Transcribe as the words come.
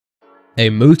A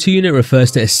motor unit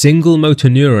refers to a single motor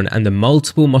neuron and the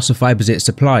multiple muscle fibers it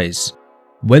supplies.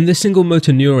 When the single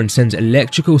motor neuron sends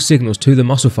electrical signals to the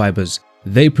muscle fibers,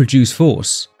 they produce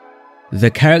force.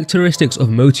 The characteristics of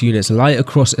motor units lie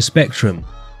across a spectrum.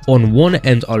 On one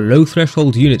end are low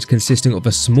threshold units consisting of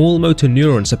a small motor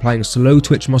neuron supplying slow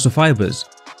twitch muscle fibers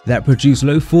that produce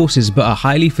low forces but are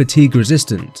highly fatigue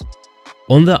resistant.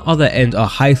 On the other end are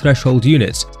high threshold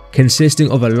units consisting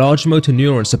of a large motor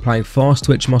neuron supplying fast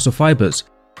twitch muscle fibers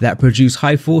that produce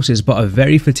high forces but are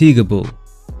very fatigable.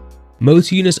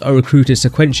 Motor units are recruited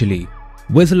sequentially.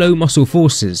 With low muscle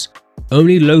forces,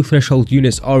 only low threshold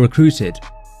units are recruited,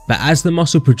 but as the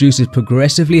muscle produces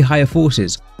progressively higher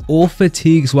forces or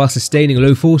fatigues while sustaining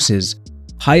low forces,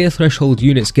 higher threshold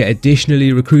units get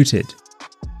additionally recruited.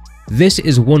 This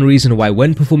is one reason why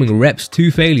when performing reps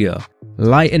to failure,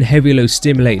 light and heavy loads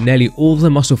stimulate nearly all the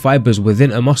muscle fibers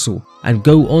within a muscle and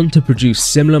go on to produce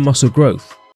similar muscle growth.